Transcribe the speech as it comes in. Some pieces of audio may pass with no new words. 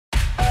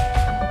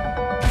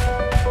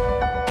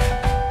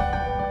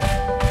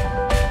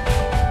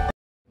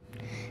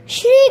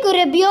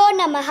Gurubhyo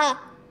Namaha.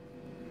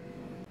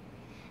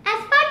 As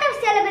part of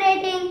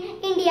celebrating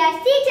India's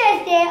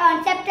Teachers' Day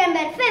on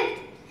September 5th,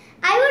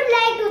 I would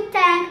like to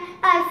thank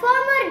our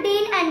former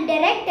Dean and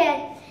Director,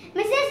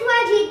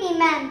 Mrs.YGP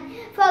ma'am,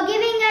 for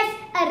giving us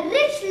a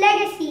rich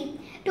legacy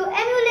to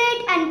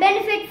emulate and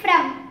benefit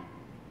from.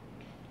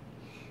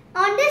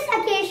 On this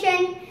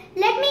occasion,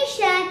 let me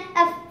share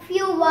a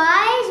few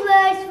wise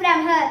words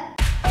from her.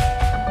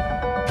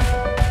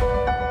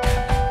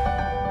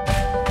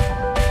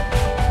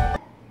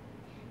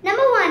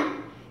 Number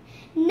 1.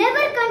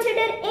 Never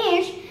consider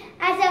age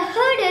as a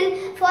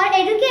hurdle for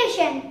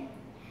education.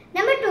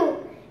 Number 2.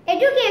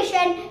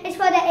 Education is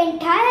for the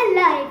entire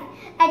life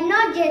and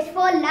not just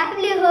for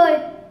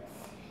livelihood.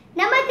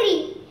 Number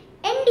 3.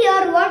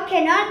 Endure what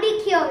cannot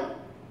be cured.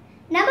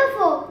 Number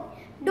 4.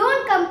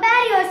 Don't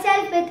compare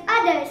yourself with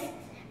others.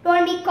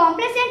 Don't be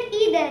complacent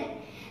either.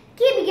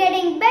 Keep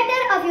getting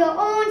better of your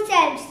own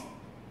selves.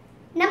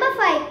 Number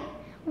 5.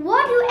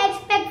 What you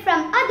expect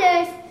from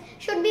others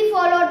should be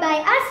followed by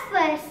us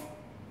first.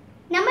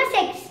 Number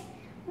 6.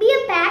 Be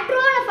a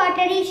patron of our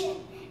tradition,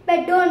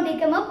 but don't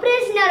become a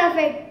prisoner of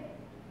it.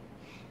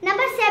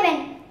 Number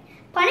 7.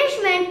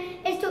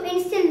 Punishment is to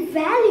instill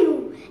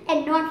value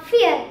and not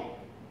fear.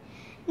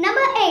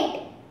 Number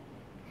 8.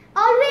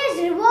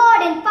 Always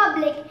reward in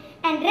public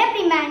and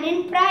reprimand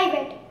in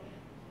private.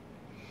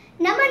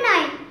 Number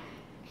 9.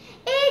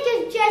 Age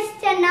is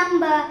just a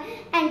number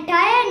and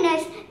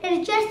tiredness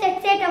is just a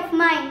state of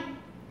mind.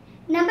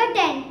 Number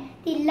 10.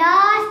 The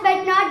last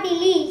but not the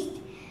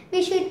least,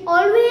 we should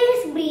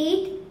always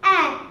breathe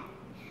air.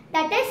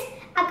 That is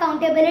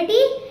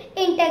accountability,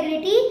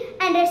 integrity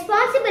and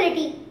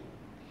responsibility.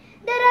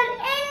 There are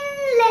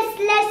endless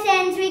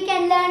lessons we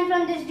can learn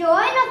from this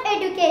joy of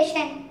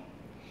education.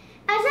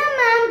 As our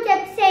ma'am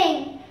kept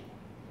saying,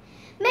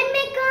 men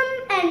may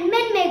come and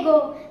men may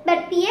go,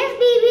 but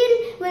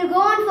PFB will go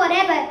on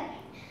forever.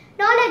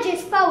 Knowledge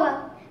is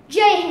power.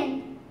 Jai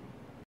Hind.